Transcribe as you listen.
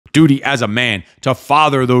duty as a man to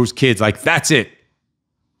father those kids. Like, that's it.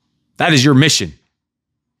 That is your mission.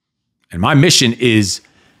 And my mission is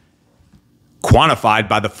quantified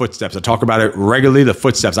by the footsteps. I talk about it regularly, the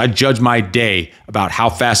footsteps. I judge my day about how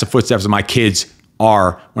fast the footsteps of my kids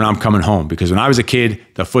are when I'm coming home. Because when I was a kid,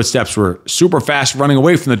 the footsteps were super fast running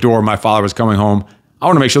away from the door when my father was coming home. I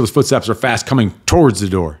want to make sure those footsteps are fast coming towards the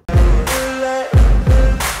door.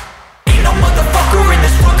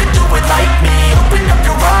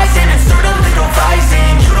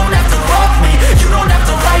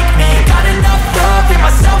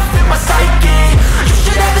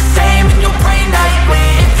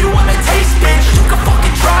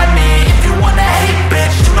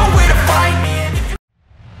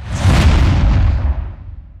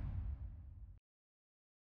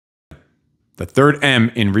 The third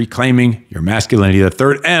M in reclaiming your masculinity, the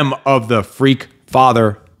third M of the freak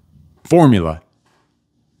father formula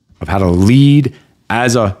of how to lead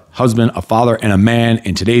as a husband, a father, and a man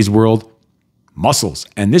in today's world, muscles.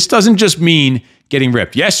 And this doesn't just mean getting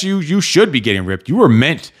ripped. Yes, you should be getting ripped. You were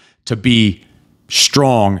meant to be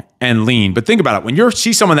strong and lean. But think about it. When you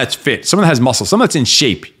see someone that's fit, someone that has muscle, someone that's in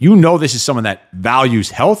shape, you know this is someone that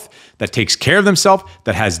values health, that takes care of themselves,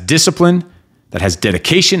 that has discipline, that has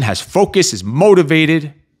dedication, has focus, is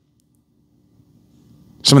motivated.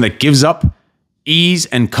 Someone that gives up ease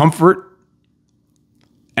and comfort.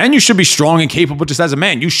 And you should be strong and capable just as a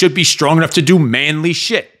man. You should be strong enough to do manly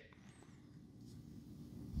shit.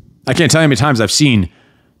 I can't tell you how many times I've seen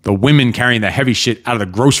the women carrying the heavy shit out of the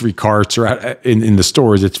grocery carts or in the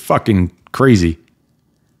stores. It's fucking crazy.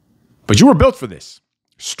 But you were built for this.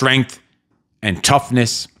 Strength and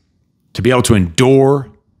toughness, to be able to endure,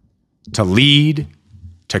 to lead,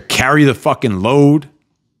 to carry the fucking load,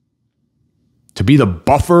 to be the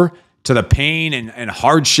buffer to the pain and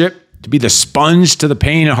hardship, to be the sponge to the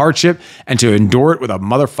pain and hardship, and to endure it with a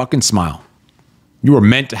motherfucking smile. You were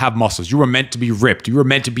meant to have muscles. You were meant to be ripped. You were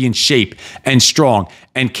meant to be in shape and strong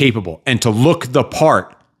and capable and to look the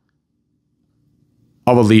part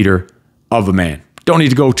of a leader, of a man. Don't need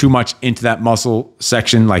to go too much into that muscle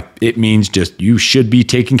section. Like, it means just you should be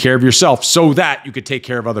taking care of yourself so that you could take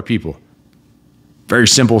care of other people. Very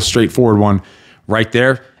simple, straightforward one right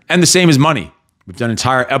there. And the same as money. We've done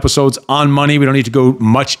entire episodes on money. We don't need to go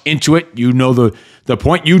much into it. You know the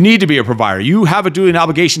point. You need to be a provider. You have a duty and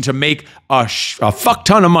obligation to make a fuck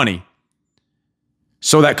ton of money.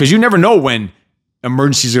 So that, because you never know when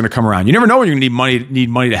emergencies are going to come around. You never know when you're going to need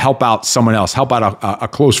money to help out someone else, help out a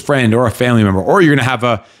close friend or a family member, or you're going to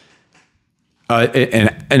have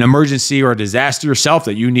an emergency or a disaster yourself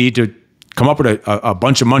that you need to come up with a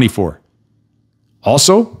bunch of money for.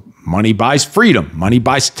 Also, money buys freedom. Money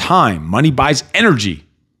buys time. Money buys energy.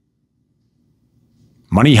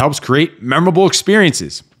 Money helps create memorable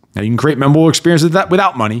experiences. Now, you can create memorable experiences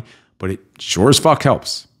without money, but it sure as fuck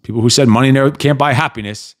helps. People who said money can't buy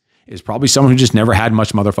happiness is probably someone who just never had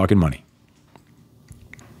much motherfucking money.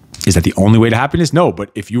 Is that the only way to happiness? No,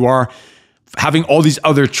 but if you are having all these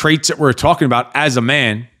other traits that we're talking about as a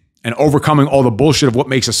man and overcoming all the bullshit of what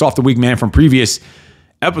makes a soft and weak man from previous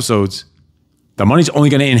episodes, the money's only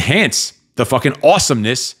going to enhance the fucking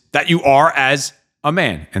awesomeness that you are as a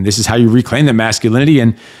man. And this is how you reclaim the masculinity.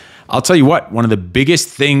 And I'll tell you what, one of the biggest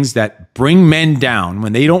things that bring men down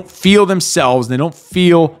when they don't feel themselves, they don't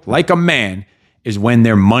feel like a man, is when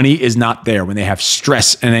their money is not there, when they have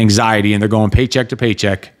stress and anxiety and they're going paycheck to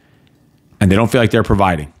paycheck and they don't feel like they're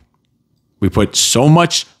providing. We put so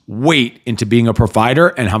much weight into being a provider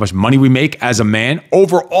and how much money we make as a man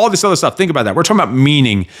over all this other stuff. Think about that. We're talking about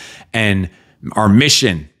meaning and our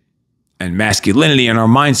mission and masculinity and our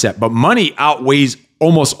mindset, but money outweighs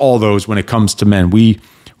almost all those when it comes to men.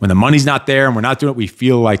 When the money's not there and we're not doing it, we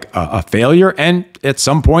feel like a failure. And at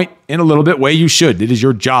some point, in a little bit way, you should. It is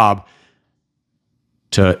your job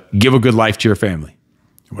to give a good life to your family.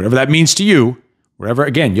 Whatever that means to you, whatever,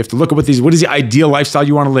 again, you have to look at what is the ideal lifestyle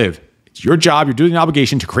you want to live. It's your job, you're doing an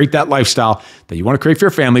obligation to create that lifestyle that you want to create for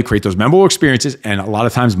your family, create those memorable experiences, and a lot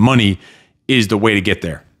of times money is the way to get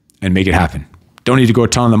there and make it happen. Don't need to go a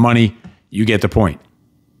ton on the money, you get the point.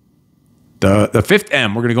 The fifth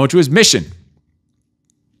M we're going to go into is mission.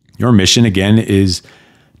 Your mission, again, is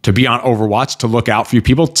to be on overwatch, to look out for your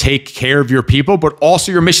people, take care of your people, but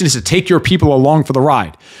also your mission is to take your people along for the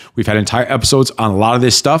ride. We've had entire episodes on a lot of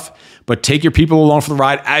this stuff, but take your people along for the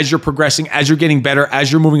ride as you're progressing, as you're getting better,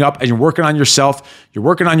 as you're moving up, as you're working on yourself, you're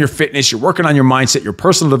working on your fitness, you're working on your mindset, your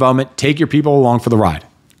personal development. Take your people along for the ride.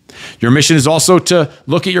 Your mission is also to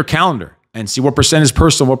look at your calendar and see what percent is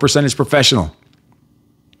personal, what percent is professional.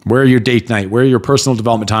 Where are your date night? Where are your personal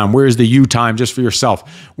development time? Where is the you time just for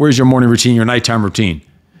yourself? Where's your morning routine, your nighttime routine?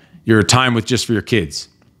 Your time with just for your kids.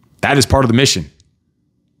 That is part of the mission.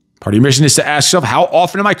 Part of your mission is to ask yourself, how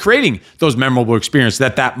often am I creating those memorable experiences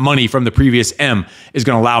that money from the previous M is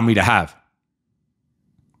going to allow me to have?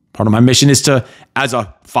 Part of my mission is to, as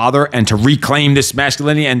a father, and to reclaim this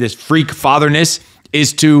masculinity and this freak fatherness,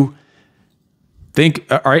 is to think,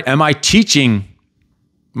 all right, am I teaching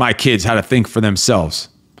my kids how to think for themselves,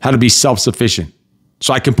 how to be self-sufficient,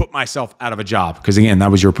 so I can put myself out of a job? Because again,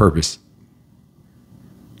 that was your purpose.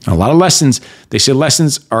 A lot of lessons, they say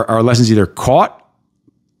lessons are lessons either caught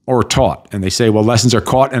or taught. And they say, well, lessons are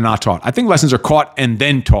caught and not taught. I think lessons are caught and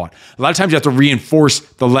then taught. A lot of times you have to reinforce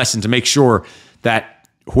the lesson to make sure that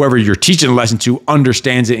whoever you're teaching the lesson to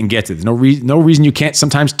understands it and gets it. There's no reason you can't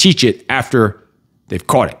sometimes teach it after they've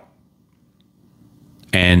caught it.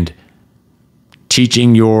 And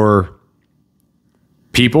teaching your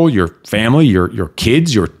people, your family, your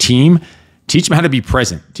kids, your team, teach them how to be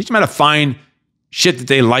present. Teach them how to find shit that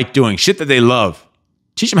they like doing, shit that they love.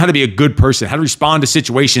 Teach them how to be a good person, how to respond to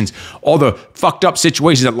situations, all the fucked up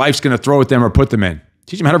situations that life's going to throw at them or put them in.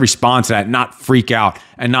 Teach them how to respond to that, not freak out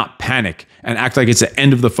and not panic and act like it's the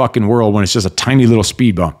end of the fucking world when it's just a tiny little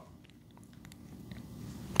speed bump.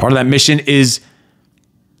 Part of that mission is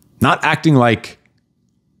not acting like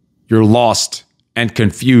you're lost and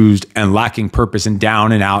confused and lacking purpose and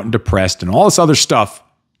down and out and depressed and all this other stuff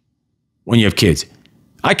when you have kids.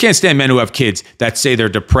 I can't stand men who have kids that say they're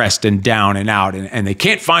depressed and down and out and they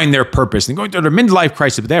can't find their purpose and going through their midlife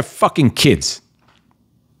crisis, but they have fucking kids.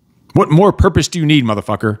 What more purpose do you need,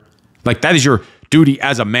 motherfucker? Like, that is your duty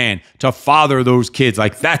as a man, to father those kids.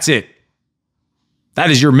 Like, that's it.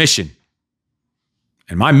 That is your mission.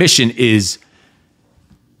 And my mission is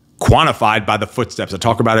quantified by the footsteps. I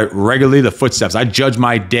talk about it regularly, the footsteps. I judge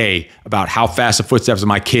my day about how fast the footsteps of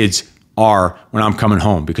my kids are when I'm coming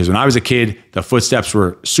home. Because when I was a kid, the footsteps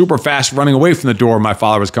were super fast running away from the door when my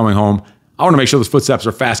father was coming home. I want to make sure those footsteps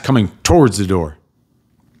are fast coming towards the door.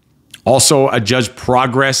 Also, I judge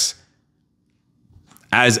progress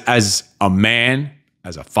as a man,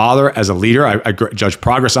 as a father, as a leader. I judge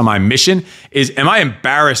progress on my mission. Am I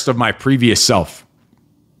embarrassed of my previous self?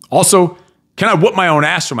 Also, can I whoop my own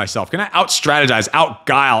ass for myself? Can I out-strategize,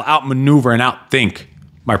 out-guile, out-maneuver, and out-think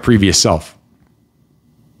my previous self?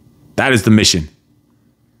 That is the mission.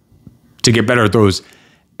 To get better at those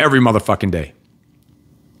every motherfucking day.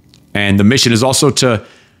 And the mission is also to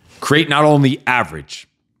create not only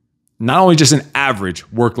just an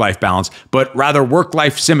average work-life balance, but rather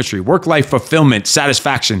work-life symmetry, work-life fulfillment,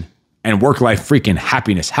 satisfaction, and work-life freaking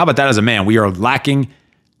happiness. How about that as a man? We are lacking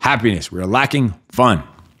happiness. We are lacking fun.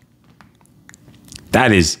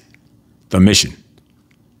 That is the mission.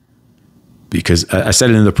 Because I said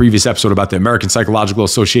it in the previous episode about the American Psychological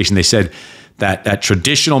Association. They said that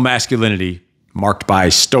traditional masculinity, marked by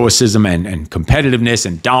stoicism and competitiveness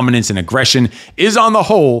and dominance and aggression, is on the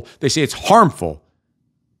whole, they say it's harmful.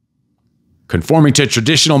 Conforming to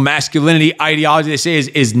traditional masculinity ideology, they say,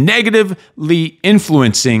 is negatively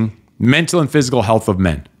influencing mental and physical health of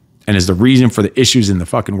men, and is the reason for the issues in the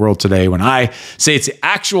fucking world today. When I say it's the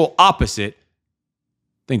actual opposite,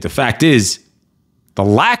 I think the fact is, the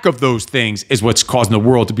lack of those things is what's causing the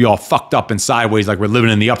world to be all fucked up and sideways, like we're living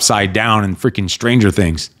in the upside down and freaking Stranger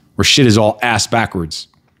Things, where shit is all ass backwards.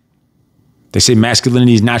 They say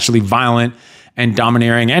masculinity is naturally violent and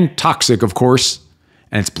domineering and toxic, of course,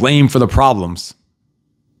 and it's blamed for the problems.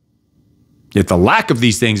 Yet the lack of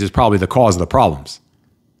these things is probably the cause of the problems.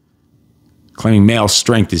 Claiming male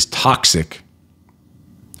strength is toxic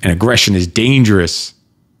and aggression is dangerous,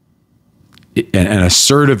 and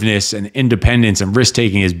assertiveness and independence and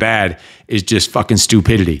risk-taking is bad, is just fucking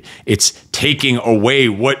stupidity. It's taking away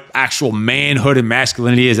what actual manhood and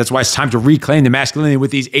masculinity is. That's why it's time to reclaim the masculinity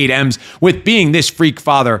with these 8 M's, with being this freak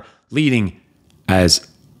father, leading as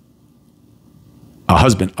a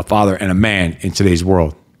husband, a father, and a man in today's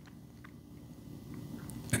world.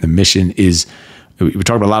 And the mission is, we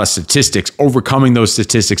talk about a lot of statistics, overcoming those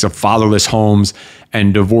statistics of fatherless homes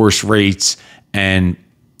and divorce rates and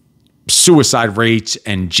suicide rates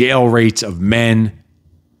and jail rates of men.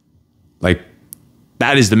 Like,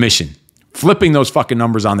 that is the mission. Flipping those fucking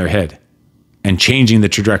numbers on their head and changing the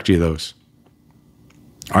trajectory of those.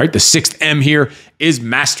 All right, the 6th M here is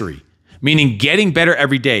mastery, meaning getting better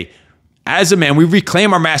every day. As a man, we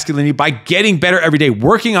reclaim our masculinity by getting better every day,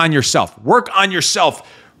 working on yourself. Work on yourself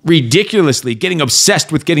ridiculously, getting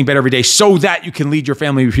obsessed with getting better every day so that you can lead your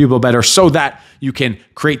family and people better, so that you can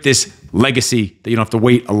create this legacy that you don't have to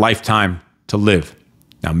wait a lifetime to live.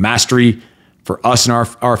 Now, mastery for us and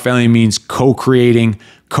our family means co-creating,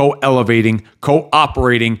 co-elevating,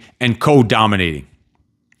 co-operating, and co-dominating.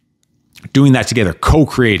 Doing that together,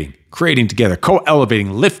 co-creating, creating together,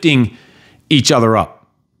 co-elevating, lifting each other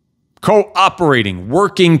up. cooperating,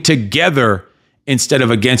 working together instead of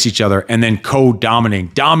against each other, and then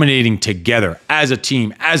dominating together as a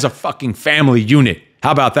team, as a fucking family unit.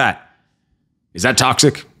 How about that? Is that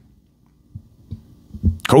toxic?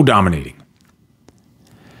 Co-dominating.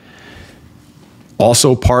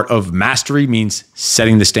 Also, part of mastery means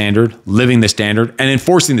setting the standard, living the standard, and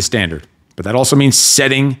enforcing the standard. But that also means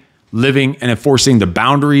setting, living, and enforcing the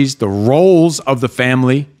boundaries, the roles of the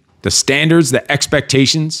family, the standards, the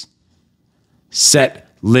expectations. Set,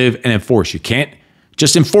 live, and enforce. You can't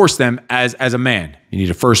just enforce them as a man. You need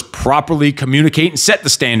to first properly communicate and set the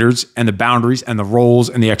standards and the boundaries and the roles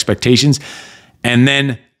and the expectations, and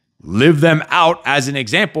then live them out as an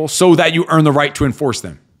example so that you earn the right to enforce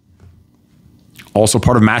them. Also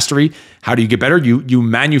part of mastery, how do you get better? You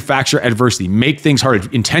manufacture adversity, make things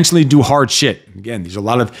hard, intentionally do hard shit. Again, these are a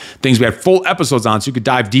lot of things we had full episodes on, so you could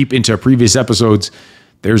dive deep into previous episodes.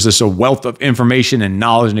 There's just a wealth of information and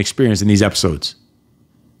knowledge and experience in these episodes.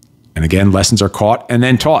 And again, lessons are caught and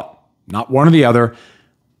then taught, not one or the other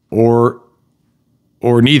or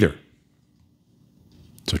neither.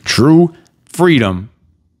 So true freedom,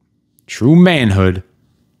 true manhood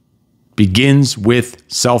begins with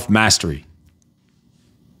self-mastery.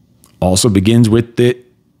 Also begins with the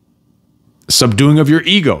subduing of your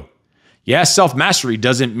ego. Yes, self-mastery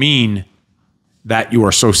doesn't mean that you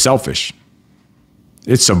are so selfish.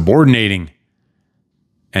 It's subordinating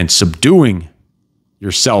and subduing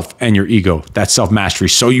yourself and your ego. That's self-mastery.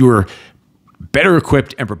 So you are better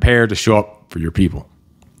equipped and prepared to show up for your people.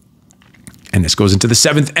 And this goes into the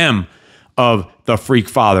 7th M of the freak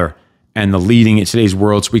father and the leading in today's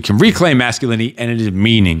world, so we can reclaim masculinity, and it is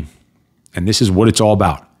meaning. And this is what it's all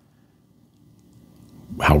about.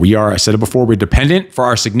 How we are, I said it before, we're dependent for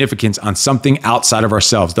our significance on something outside of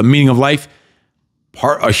ourselves. The meaning of life,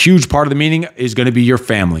 a huge part of the meaning is going to be your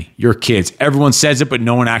family, your kids. Everyone says it, but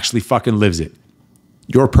no one actually fucking lives it.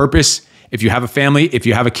 Your purpose, if you have a family, if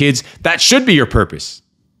you have a kids, that should be your purpose.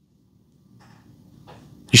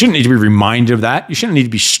 You shouldn't need to be reminded of that. You shouldn't need to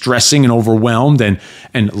be stressing and overwhelmed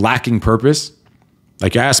and lacking purpose.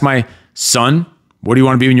 Like I asked my son, what do you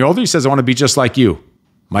want to be when you're older? He says, I want to be just like you.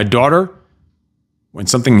 My daughter, when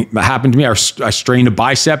something happened to me, I strained a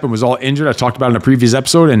bicep and was all injured. I talked about it in a previous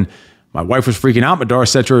episode, and my wife was freaking out. My daughter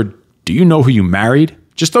said to her, do you know who you married?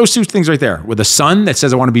 Just those two things right there. With a son that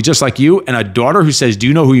says, I want to be just like you, and a daughter who says, do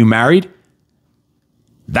you know who you married?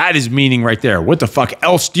 That is meaning right there. What the fuck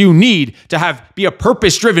else do you need to be a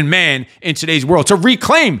purpose-driven man in today's world, to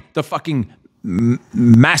reclaim the fucking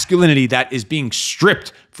masculinity that is being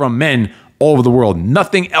stripped from men all over the world?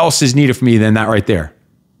 Nothing else is needed for me than that right there.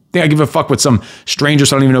 Think I give a fuck what some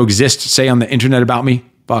strangers I don't even know exist say on the internet about me?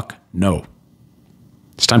 Fuck no.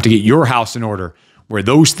 It's time to get your house in order where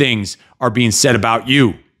those things are being said about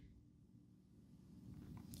you.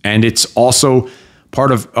 And it's also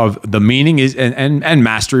part of the meaning is and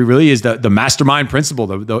mastery really is the mastermind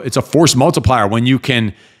principle. It's a force multiplier when you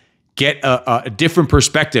can get a different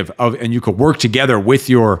perspective and you could work together with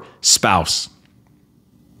your spouse.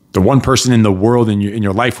 The one person in the world in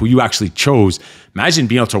your life who you actually chose. Imagine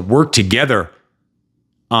being able to work together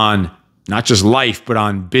on not just life, but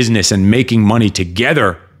on business and making money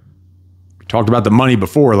together. We talked about the money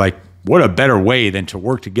before. Like, what a better way than to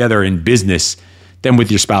work together in business than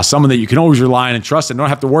with your spouse. Someone that you can always rely on and trust and don't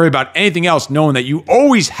have to worry about anything else, knowing that you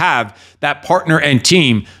always have that partner and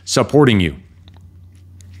team supporting you.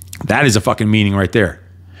 That is a fucking meaning right there.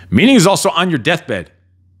 Meaning is also on your deathbed.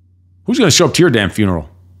 Who's going to show up to your damn funeral?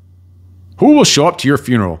 Who will show up to your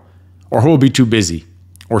funeral? Or who will be too busy?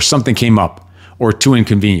 Or something came up? Or too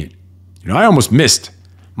inconvenient? You know, I almost missed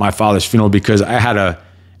my father's funeral because I had an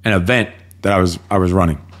event that I was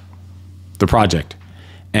running, the project.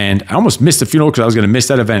 And I almost missed the funeral because I was going to miss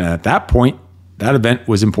that event. And at that point, that event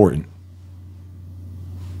was important.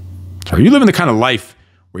 So are you living the kind of life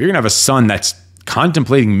where you're going to have a son that's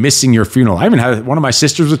contemplating missing your funeral? I even had one of my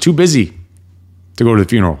sisters was too busy to go to the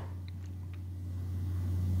funeral.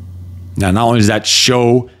 Now, not only does that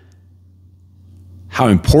show how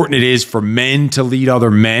important it is for men to lead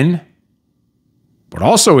other men, but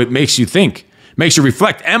also it makes you think, makes you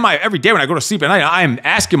reflect. Every day when I go to sleep at night, I am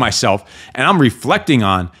asking myself and I'm reflecting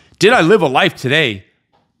on, did I live a life today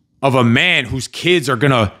of a man whose kids are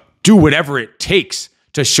going to do whatever it takes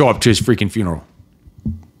to show up to his freaking funeral?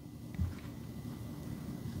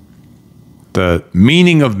 The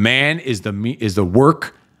meaning of man is the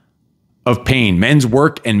work of pain. Men's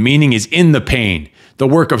work and meaning is in the pain, the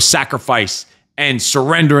work of sacrifice and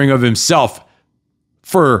surrendering of himself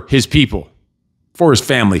for his people, for his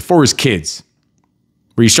family, for his kids,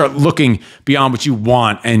 where you start looking beyond what you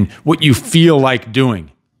want and what you feel like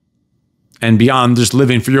doing and beyond just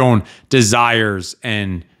living for your own desires.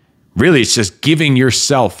 And really, it's just giving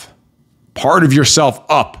yourself, part of yourself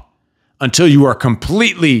up until you are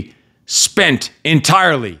completely spent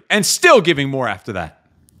entirely and still giving more after that.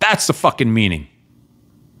 That's the fucking meaning.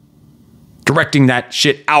 Directing that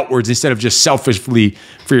shit outwards instead of just selfishly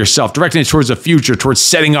for yourself, directing it towards the future, towards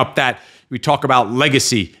setting up that. We talk about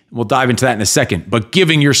legacy. We'll dive into that in a second, but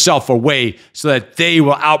giving yourself away so that they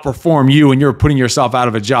will outperform you and you're putting yourself out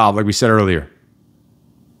of a job, like we said earlier.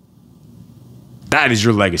 That is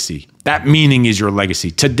your legacy. That meaning is your legacy.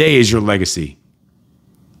 Today is your legacy.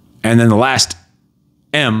 And then the last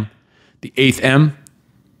M, the 8th M,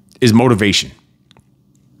 is motivation.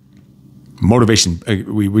 Motivation.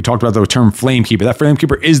 We talked about the term flame keeper. That flame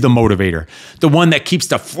keeper is the motivator, the one that keeps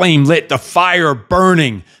the flame lit, the fire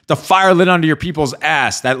burning, the fire lit under your people's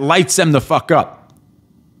ass, that lights them the fuck up,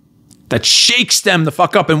 that shakes them the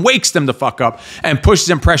fuck up and wakes them the fuck up and pushes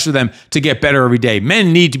and pressures them to get better every day.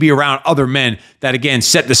 Men need to be around other men that, again,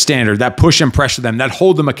 set the standard, that push and pressure them, that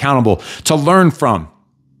hold them accountable, to learn from,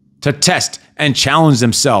 to test and challenge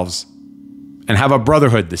themselves. And have a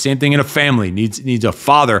brotherhood. The same thing in a family. Needs a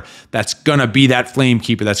father that's going to be that flame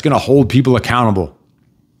keeper, that's going to hold people accountable.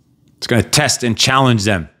 It's going to test and challenge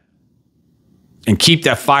them and keep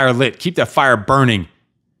that fire lit, keep that fire burning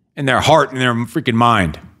in their heart and their freaking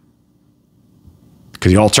mind.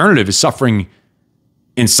 Because the alternative is suffering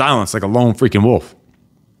in silence like a lone freaking wolf.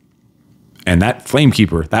 And that flame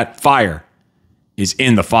keeper, that fire, is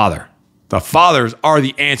in the Father. The fathers are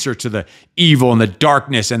the answer to the evil and the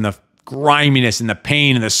darkness and the griminess and the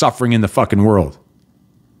pain and the suffering in the fucking world.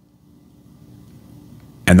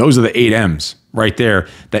 And those are the 8 M's right there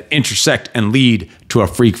that intersect and lead to a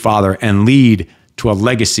freak father and lead to a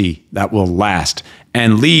legacy that will last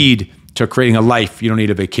and lead to creating a life you don't need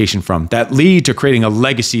a vacation from, that lead to creating a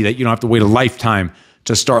legacy that you don't have to wait a lifetime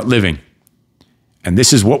to start living. And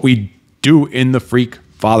this is what we do in the Freak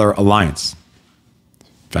Father Alliance.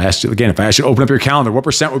 If I asked you to open up your calendar, what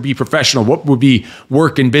percent would be professional? What would be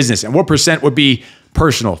work and business? And what percent would be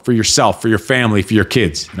personal for yourself, for your family, for your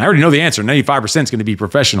kids? And I already know the answer. 95% is going to be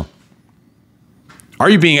professional. Are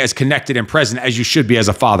you being as connected and present as you should be as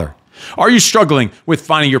a father? Are you struggling with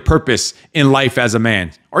finding your purpose in life as a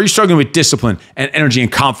man? Are you struggling with discipline and energy and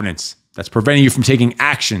confidence that's preventing you from taking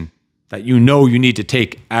action that you know you need to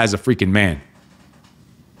take as a freaking man?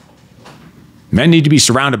 Men need to be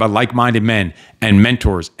surrounded by like-minded men and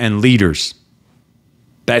mentors and leaders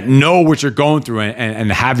that know what you're going through and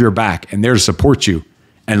have your back and there to support you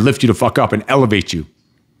and lift you to fuck up and elevate you.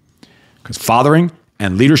 Because fathering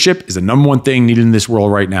and leadership is the number one thing needed in this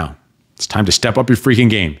world right now. It's time to step up your freaking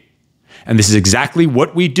game. And this is exactly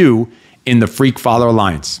what we do in the Freak Father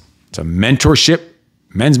Alliance. It's a mentorship,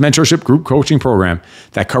 men's mentorship group coaching program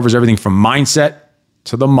that covers everything from mindset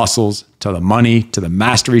to the muscles, to the money, to the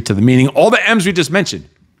mastery, to the meaning, all the M's we just mentioned.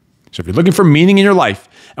 So if you're looking for meaning in your life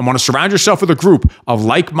and want to surround yourself with a group of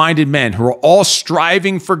like-minded men who are all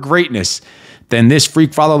striving for greatness, then this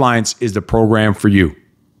Freak Father Alliance is the program for you.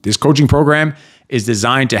 This coaching program is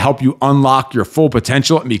designed to help you unlock your full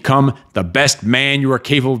potential and become the best man you are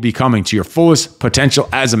capable of becoming to your fullest potential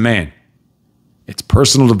as a man. It's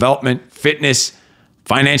personal development, fitness,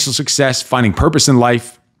 financial success, finding purpose in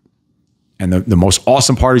life. And the most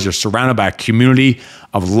awesome part is you're surrounded by a community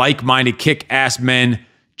of like-minded, kick-ass men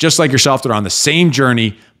just like yourself that are on the same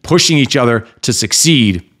journey, pushing each other to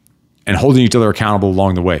succeed and holding each other accountable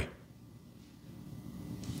along the way.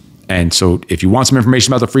 And so if you want some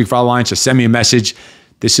information about the Freak Father Alliance, just send me a message.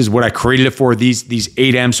 This is what I created it for, these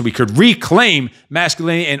 8 M's, so we could reclaim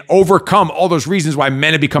masculinity and overcome all those reasons why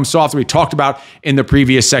men have become soft that we talked about in the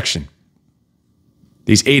previous section.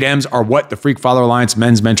 These 8 M's are what the Freak Father Alliance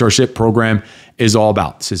Men's Mentorship Program is all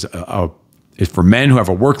about. This is for men who have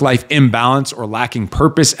a work-life imbalance or lacking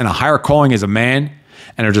purpose and a higher calling as a man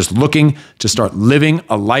and are just looking to start living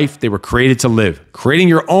a life they were created to live. Creating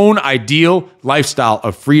your own ideal lifestyle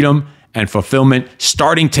of freedom and fulfillment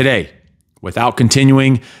starting today without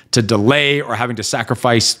continuing to delay or having to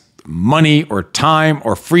sacrifice money or time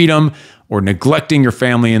or freedom or neglecting your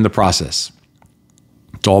family in the process.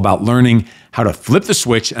 It's all about learning how to flip the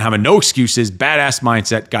switch and have a no excuses, badass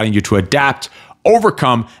mindset guiding you to adapt,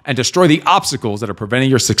 overcome, and destroy the obstacles that are preventing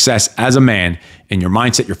your success as a man in your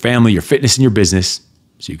mindset, your family, your fitness, and your business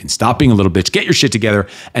so you can stop being a little bitch, get your shit together,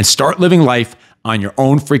 and start living life on your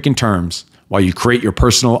own freaking terms while you create your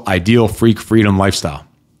personal ideal freak freedom lifestyle.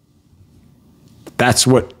 That's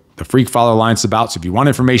what the Freak Father Alliance is about. So if you want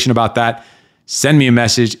information about that, send me a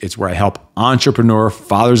message. It's where I help entrepreneur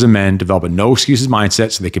fathers and men develop a no excuses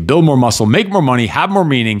mindset so they can build more muscle, make more money, have more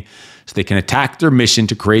meaning, so they can attack their mission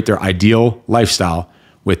to create their ideal lifestyle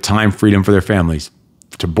with time freedom for their families.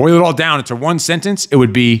 To boil it all down into one sentence, it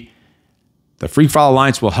would be the Freak Father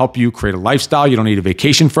Alliance will help you create a lifestyle you don't need a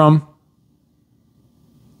vacation from,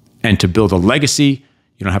 and to build a legacy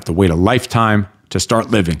you don't have to wait a lifetime to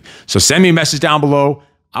start living. So send me a message down below.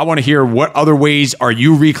 I want to hear, what other ways are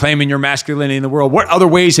you reclaiming your masculinity in the world? What other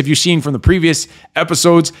ways have you seen from the previous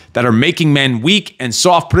episodes that are making men weak and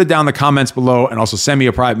soft? Put it down in the comments below, and also send me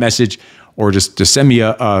a private message, or just send me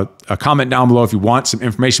a comment down below if you want some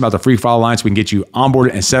information about the Freak Father Alliance. We can get you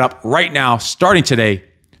onboarded and set up right now, starting today,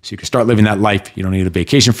 so you can start living that life you don't need a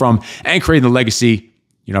vacation from, and creating the legacy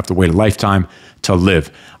you don't have to wait a lifetime to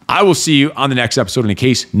live. I will see you on the next episode. And in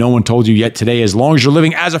case no one told you yet today, as long as you're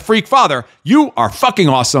living as a freak father, you are fucking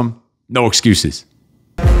awesome. No excuses.